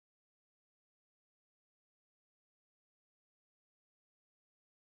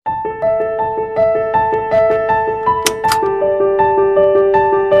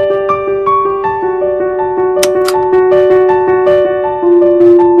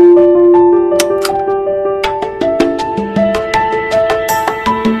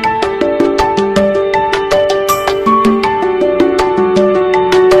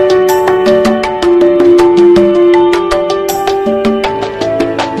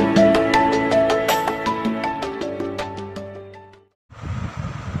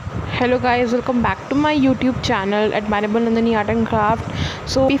Hello guys, welcome back to my YouTube channel at Nandini Art and Craft.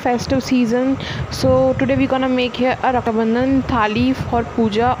 So happy festive season. So today we're gonna make here a Raksha Bandhan thali for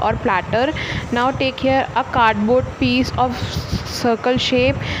puja or platter. Now take here a cardboard piece of circle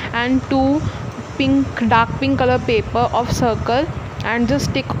shape and two dark pink color paper of circle, and just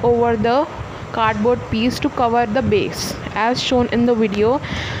stick over the cardboard piece to cover the base as shown in the video.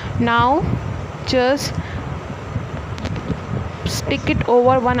 Now just stick it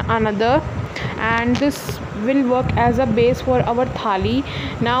over one another, and this will work as a base for our thali.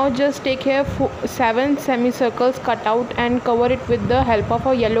 Now just take here 7 semicircles cut out and cover it with the help of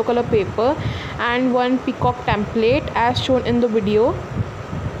a yellow color paper and one peacock template as shown in the video.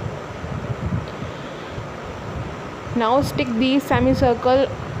 Now stick these semicircle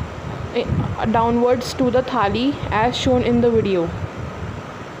downwards to the thali as shown in the video.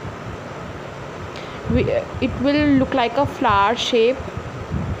 It will look like a flower shape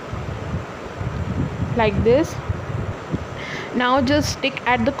like this. Now just stick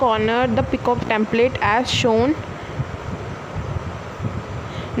at the corner the peacock template as shown.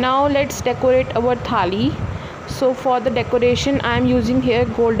 Now let's decorate our thali. So for the decoration I am using here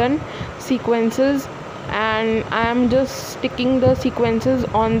golden sequences, and I am just sticking the sequences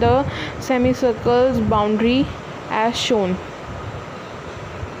on the semicircles boundary as shown.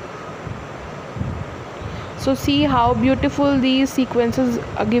 So see how beautiful these sequences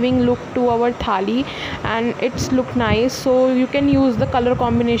are giving look to our thali, and it's look nice. So you can use the color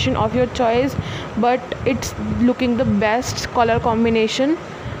combination of your choice, but it's looking the best color combination.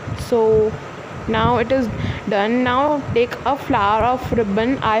 So now it is done. Now take a flower of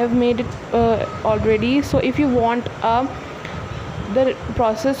ribbon. I have made it already. So if you want the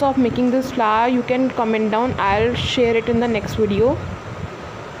process of making this flower, you can comment down. I'll share it in the next video.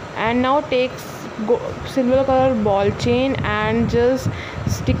 And now take silver color ball chain and just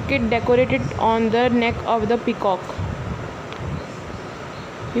stick it, decorate it on the neck of the peacock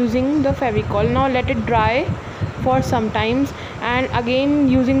using the Fevicol. Now let it dry for some times, and again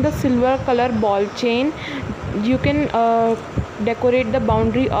using the silver color ball chain you can decorate the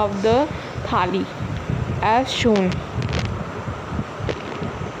boundary of the thali as shown.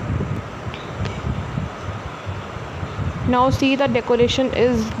 Now see, the decoration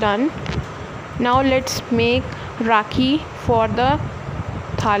is done. Now let's make rakhi for the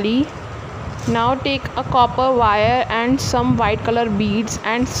thali. Now take a copper wire and some white color beads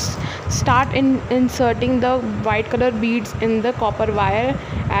and start inserting the white color beads in the copper wire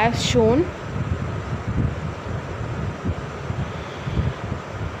as shown.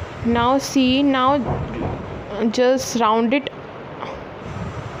 Now see, now just round it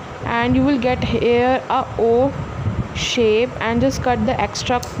and you will get here a O shape, and just cut the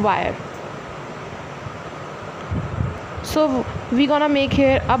extra wire. So we're gonna make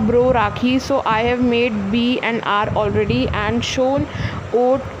here a bro rakhi. So I have made B and R already and shown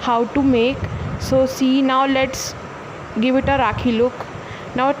O how to make. So see, now let's give it a rakhi look.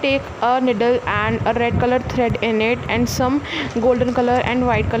 Now take a needle and a red color thread in it and some golden color and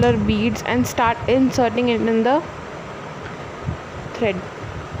white color beads and start inserting it in the thread.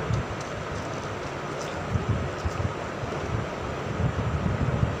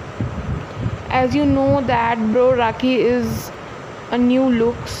 As you know that bro rakhi is a new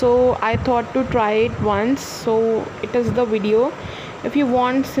look, so I thought to try it once, so it is the video. If you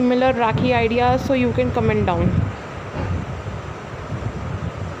want similar rakhi ideas, so you can comment down.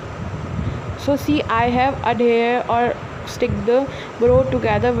 So see, I have adhere or stick the bro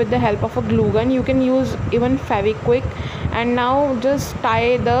together with the help of a glue gun. You can use even Fevikwik, and now just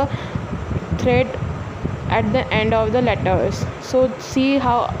tie the thread at the end of the letters. So see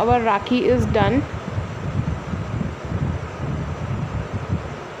how our rakhi is done.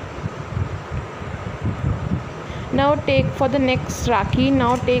 Now take for the next rakhi,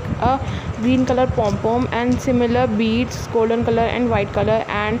 now take a green color pom-pom and similar beads, golden color and white color,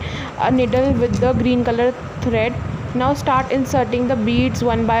 and a needle with the green color thread. Now start inserting the beads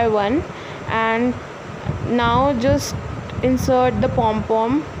one by one, and now just insert the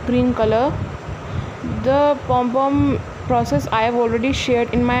pom-pom green color. The pom-pom process I have already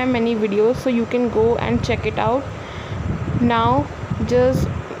shared in my many videos, so you can go and check it out. Now just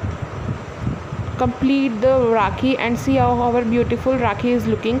complete the rakhi and see how our beautiful rakhi is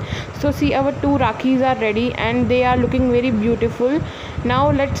looking. So see, our 2 rakhis are ready and they are looking very beautiful. Now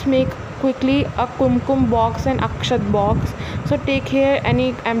let's make quickly a kumkum box and akshat box. So take here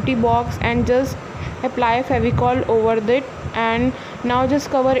any empty box and just apply fevicol over it, and now just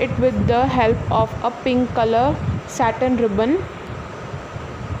cover it with the help of a pink color satin ribbon.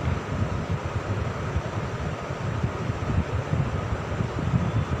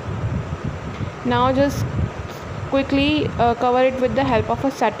 Now just quickly cover it with the help of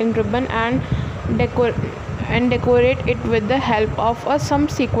a satin ribbon and decorate it with the help of some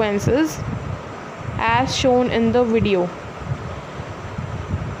sequences as shown in the video.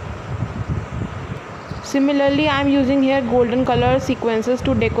 Similarly, I am using here golden color sequences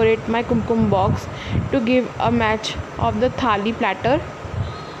to decorate my kumkum box to give a match of the thali platter.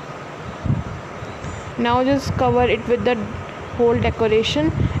 Now just cover it with the whole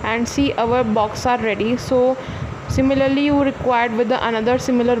decoration and see, our box are ready. So similarly you required with the another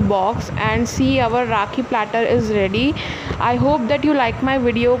similar box, and see, our rakhi platter is ready. I hope that you like my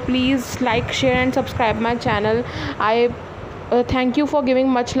video. Please like, share and subscribe my channel. I thank you for giving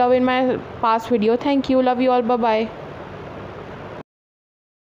much love in my past video. Thank you. Love you all. Bye bye.